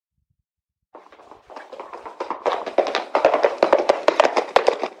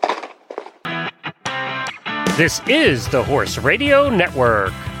This is the Horse Radio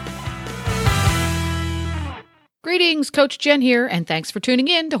Network. Greetings, Coach Jen here, and thanks for tuning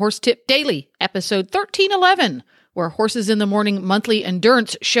in to Horse Tip Daily, episode 1311, where Horses in the Morning monthly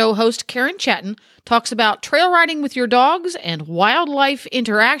endurance show host Karen Chatton talks about trail riding with your dogs and wildlife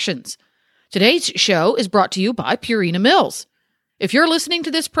interactions. Today's show is brought to you by Purina Mills. If you're listening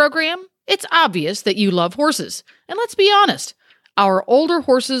to this program, it's obvious that you love horses. And let's be honest, our older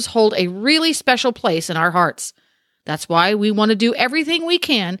horses hold a really special place in our hearts. That's why we want to do everything we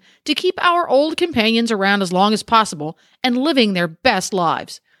can to keep our old companions around as long as possible and living their best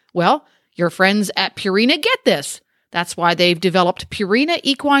lives. Well, your friends at Purina get this. That's why they've developed Purina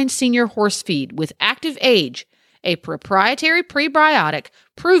Equine Senior Horse Feed with Active Age, a proprietary prebiotic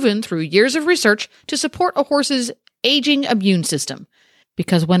proven through years of research to support a horse's aging immune system.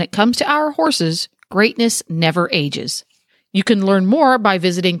 Because when it comes to our horses, greatness never ages. You can learn more by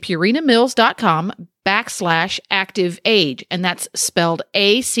visiting purinamills.com/active age, and that's spelled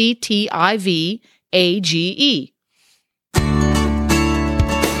ACTIVAGE.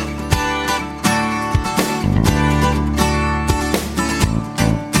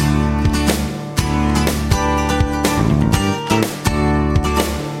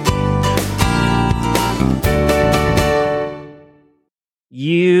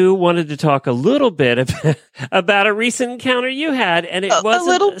 You wanted to talk a little bit about a recent encounter you had, and it wasn't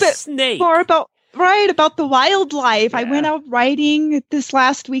a little bit snake. More about the wildlife. Yeah. I went out riding this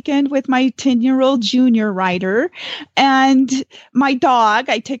last weekend with my 10-year-old junior rider, and my dog.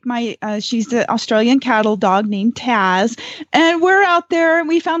 I take my she's an Australian cattle dog named Taz, and we're out there and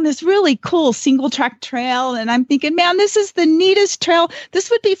we found this really cool single track trail. And I'm thinking, man, this is the neatest trail.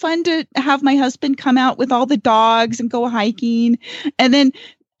 This would be fun to have my husband come out with all the dogs and go hiking. And then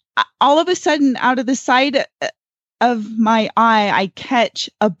all of a sudden, out of the side of my eye, I catch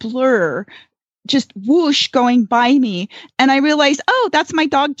a blur just whoosh going by me. And I realized, oh, that's my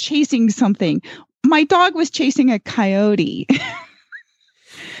dog chasing something. My dog was chasing a coyote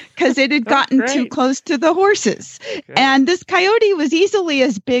because it had gotten too close to the horses. Okay. And this coyote was easily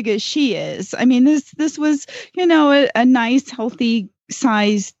as big as she is. I mean, this was, a nice, healthy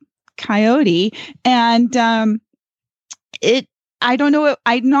sized coyote. And I don't know,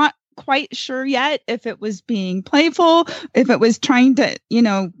 I'm not quite sure yet if it was being playful, if it was trying to,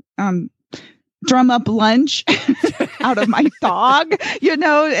 drum up lunch out of my dog,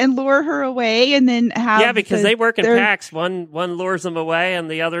 and lure her away, and then have because they work in packs. One lures them away, and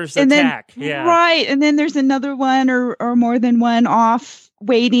the others attack. Right, and then there's another one or more than one off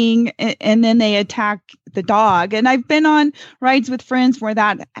waiting, and then they attack the dog. And I've been on rides with friends where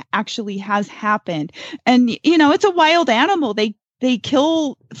that actually has happened. And it's a wild animal. They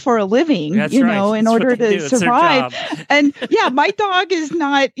kill for a living, in order to survive. And my dog is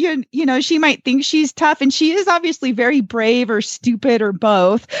not, she might think she's tough, and she is obviously very brave or stupid or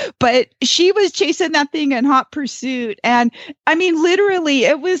both, but she was chasing that thing in hot pursuit. And I mean, literally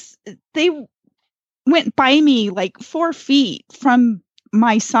they went by me like 4 feet from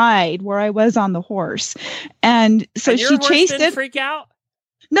my side where I was on the horse. And so she chased it. Freak out?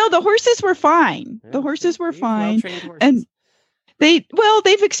 No, the horses were fine. Yeah, the horses were fine. And they've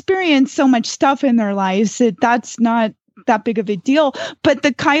experienced so much stuff in their lives that's not that big of a deal. But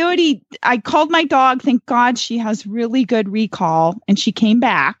the coyote, I called my dog. Thank God she has really good recall, and she came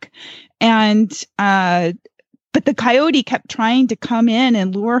back. And but the coyote kept trying to come in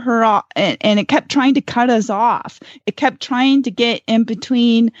and lure her off, and it kept trying to cut us off. It kept trying to get in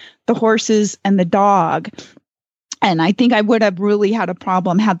between the horses and the dog. And I think I would have really had a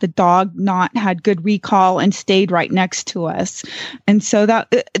problem had the dog not had good recall and stayed right next to us. And so that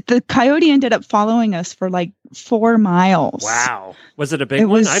the coyote ended up following us for like 4 miles. Wow. Was it a big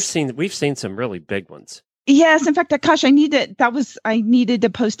one? We've seen some really big ones. Yes. In fact, gosh, I needed to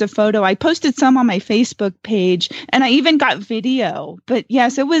post a photo. I posted some on my Facebook page, and I even got video. But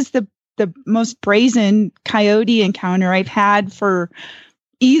yes, it was the most brazen coyote encounter I've had for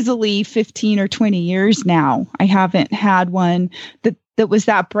easily 15 or 20 years now. I haven't had one that was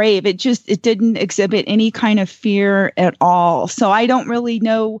that brave. It didn't exhibit any kind of fear at all. So I don't really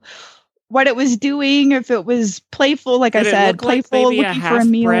know what it was doing, if it was playful, like I said, playful, looking for a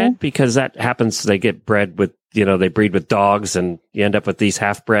meal. Because that happens, they get bred with, they breed with dogs, and you end up with these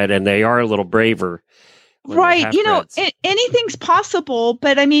half-bred, and they are a little braver. Right. Anything's possible.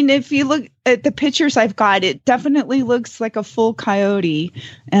 But I mean, if you look at the pictures I've got, it definitely looks like a full coyote.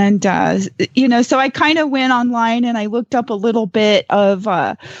 And, so I kind of went online and I looked up a little bit of,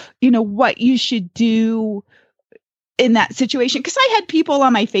 what you should do in that situation, because I had people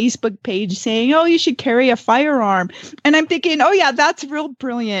on my Facebook page saying, oh, you should carry a firearm. And I'm thinking, oh yeah, that's real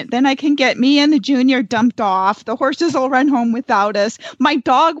brilliant. Then I can get me and the junior dumped off. The horses will run home without us. My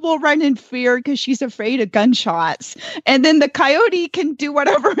dog will run in fear because she's afraid of gunshots. And then the coyote can do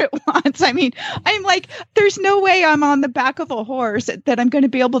whatever it wants. I mean, I'm like, there's no way I'm on the back of a horse that I'm going to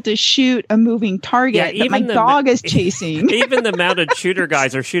be able to shoot a moving target that my dog is chasing. Even the mounted shooter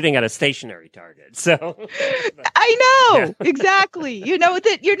guys are shooting at a stationary target. So I know, exactly. You know,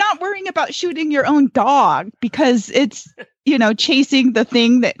 that you're not worrying about shooting your own dog because it's, you know, chasing the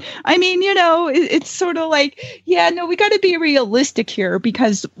thing that, I mean, you know, it's sort of like, yeah, no, we got to be realistic here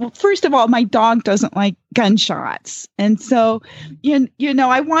because, well, first of all, my dog doesn't like gunshots. And so, you know,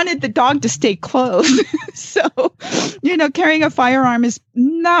 I wanted the dog to stay close. So, you know, carrying a firearm is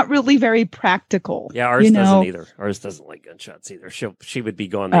not really very practical. Yeah, ours doesn't either. Ours doesn't like gunshots either. She would be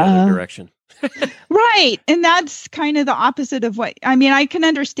going the other direction. Right. And that's kind of the opposite of what, I mean, I can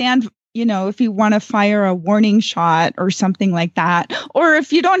understand, you know, if you want to fire a warning shot or something like that, or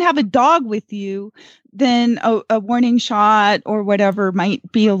if you don't have a dog with you, then a warning shot or whatever might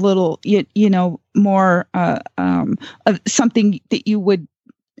be a little, you know, more of something that you would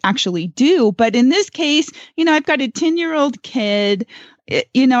actually do. But in this case, you know, I've got a 10-year-old kid,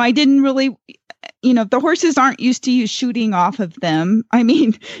 you know, I didn't really, you know, the horses aren't used to you shooting off of them. I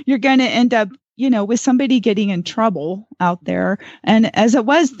mean, you're going to end up, you know, with somebody getting in trouble out there. And as it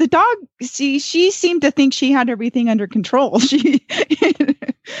was, the dog, she seemed to think she had everything under control. She,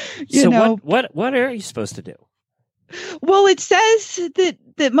 you know, what are you supposed to do? Well, it says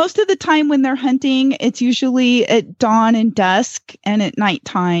that most of the time when they're hunting, it's usually at dawn and dusk and at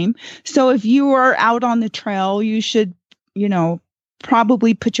nighttime. So if you are out on the trail, you should, you know,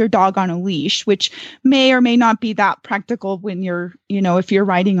 probably put your dog on a leash, which may or may not be that practical when you're, you know, if you're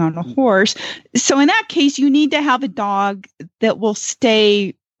riding on a horse. So in that case, you need to have a dog that will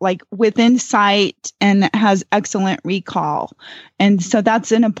stay like within sight and has excellent recall. And so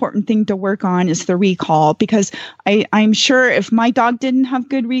that's an important thing to work on is the recall, because I'm sure if my dog didn't have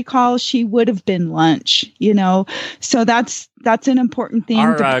good recall, she would have been lunch, you know? So that's an important thing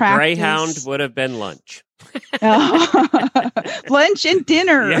to practice. Our greyhound would have been lunch. Lunch and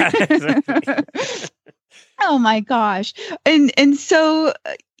dinner. Yeah, exactly. Oh my gosh. And so,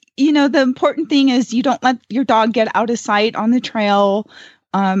 you know, the important thing is you don't let your dog get out of sight on the trail.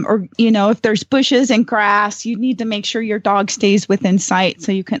 Or, you know, if there's bushes and grass, you need to make sure your dog stays within sight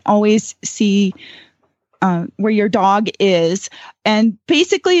so you can always see where your dog is. And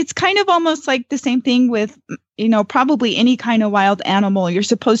basically, it's kind of almost like the same thing with, you know, probably any kind of wild animal. You're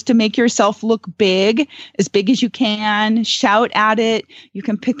supposed to make yourself look big as you can, shout at it. You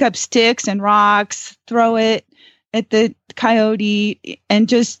can pick up sticks and rocks, throw it at the coyote, and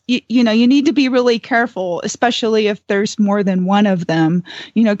just, you know, you need to be really careful, especially if there's more than one of them,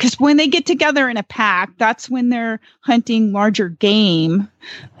 you know, because when they get together in a pack, that's when they're hunting larger game.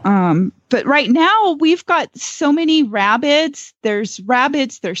 But right now we've got so many rabbits, there's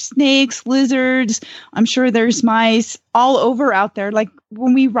snakes, lizards. I'm sure there's mice all over out there. Like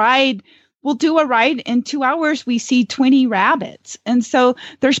when we ride, we'll do a ride in 2 hours, we see 20 rabbits. And so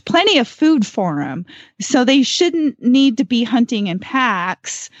there's plenty of food for them. So they shouldn't need to be hunting in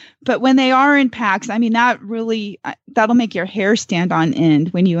packs. But when they are in packs, I mean, that'll make your hair stand on end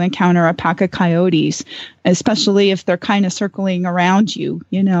when you encounter a pack of coyotes, especially if they're kind of circling around you,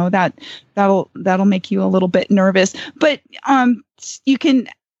 you know, that'll make you a little bit nervous. But you can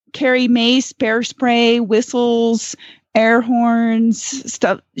carry mace, bear spray, whistles, air horns,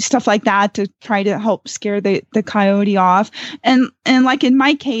 stuff like that to try to help scare the coyote off. And like in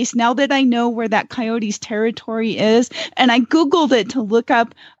my case, now that I know where that coyote's territory is, and I Googled it to look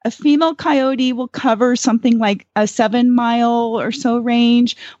up, a female coyote will cover something like a 7-mile or so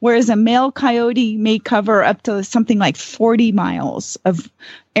range, whereas a male coyote may cover up to something like 40 miles of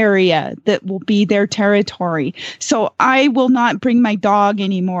area that will be their territory. So I will not bring my dog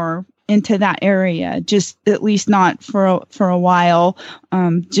anymore into that area, just at least not for a while,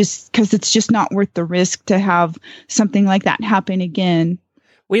 just because it's just not worth the risk to have something like that happen again.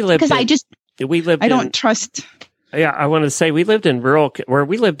 I don't trust. Yeah, I want to say we lived in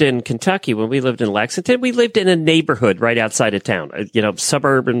we lived in Kentucky when we lived in Lexington. We lived in a neighborhood right outside of town,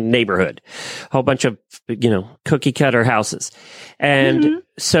 suburban neighborhood, a whole bunch of, cookie cutter houses. And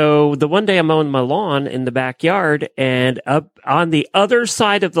so the one day I'm mowing my lawn in the backyard, and up on the other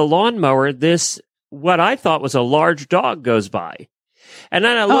side of the lawnmower, what I thought was a large dog goes by. And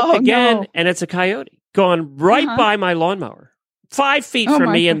then I look again, and it's a coyote going right by my lawnmower. 5 feet Oh, from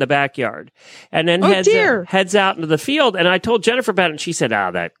my me in God. the backyard, and then dear. heads out into the field. And I told Jennifer about it, and she said,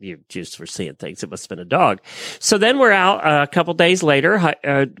 that you just were seeing things. It must have been a dog. So then we're out a couple days later,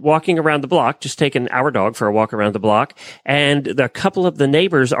 walking around the block, just taking our dog for a walk around the block. And a couple of the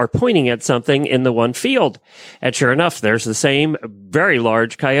neighbors are pointing at something in the one field. And sure enough, there's the same very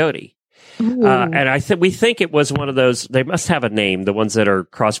large coyote. And we think it was one of those, they must have a name, the ones that are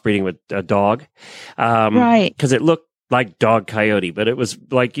crossbreeding with a dog. Right. Because it looked like dog coyote, but it was,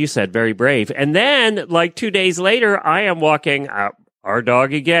 like you said, very brave. And then, like 2 days later, I am walking our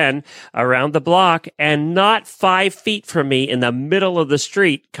dog again around the block, and not 5 feet from me in the middle of the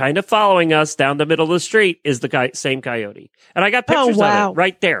street, kind of following us down the middle of the street, is the same coyote. And I got pictures of it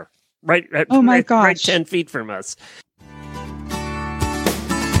right there, right 10 feet from us.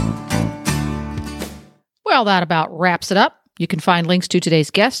 Well, that about wraps it up. You can find links to today's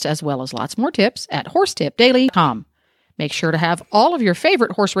guest as well as lots more tips at horsetipdaily.com. Make sure to have all of your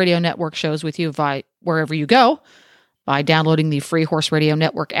favorite Horse Radio Network shows with you wherever you go by downloading the free Horse Radio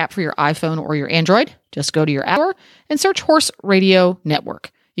Network app for your iPhone or your Android. Just go to your app store and search Horse Radio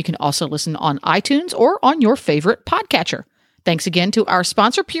Network. You can also listen on iTunes or on your favorite podcatcher. Thanks again to our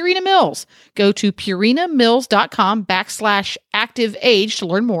sponsor, Purina Mills. Go to purinamills.com/activeage to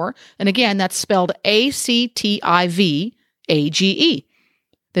learn more. And again, that's spelled ACTIVAGE.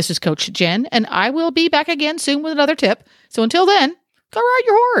 This is Coach Jen, and I will be back again soon with another tip. So until then, go ride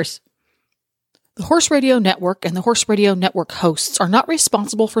your horse. The Horse Radio Network and the Horse Radio Network hosts are not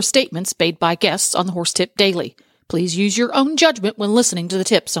responsible for statements made by guests on the Horse Tip Daily. Please use your own judgment when listening to the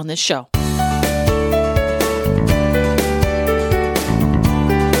tips on this show.